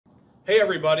Hey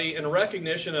everybody, in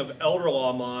recognition of Elder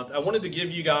Law Month, I wanted to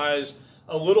give you guys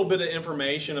a little bit of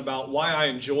information about why I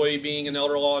enjoy being an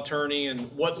elder law attorney and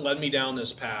what led me down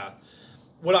this path.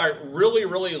 What I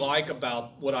really like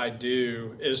about what I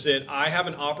do is that I have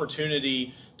an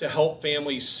opportunity to help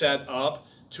families set up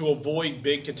to avoid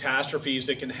big catastrophes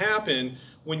that can happen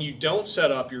when you don't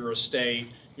set up your estate,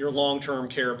 your long-term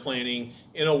care planning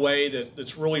in a way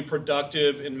that's really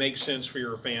productive and makes sense for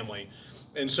your family.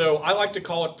 And so I like to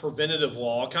call it preventative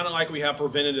law, kind of like we have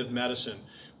preventative medicine.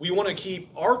 We want to keep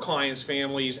our clients'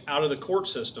 families out of the court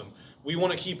system. We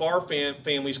want to keep our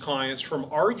families' clients from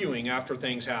arguing after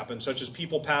things happen, such as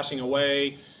people passing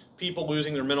away, people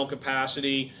losing their mental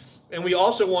capacity. And we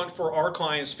also want for our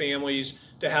clients' families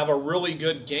to have a really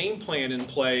good game plan in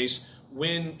place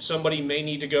when somebody may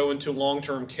need to go into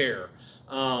long-term care.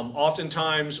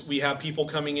 Oftentimes we have people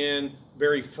coming in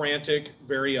very frantic,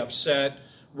 very upset,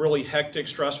 really hectic,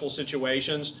 stressful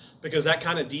situations because that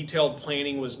kind of detailed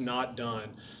planning was not done.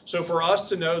 So for us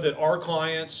to know that our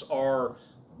clients are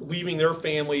leaving their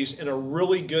families in a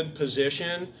really good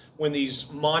position when these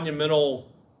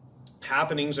monumental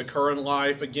happenings occur in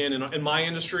life, again, in my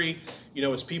industry, you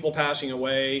know, it's people passing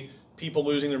away, people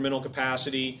losing their mental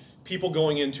capacity, people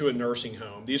going into a nursing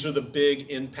home. These are the big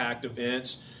impact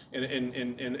events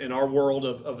in our world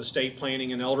of estate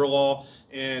planning and elder law.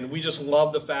 And we just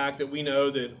love the fact that we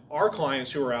know that our clients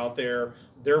who are out there,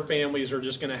 their families are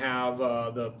just going to have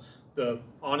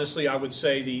honestly, I would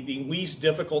say the least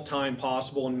difficult time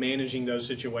possible in managing those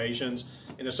situations.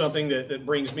 And it's something that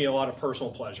brings me a lot of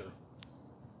personal pleasure.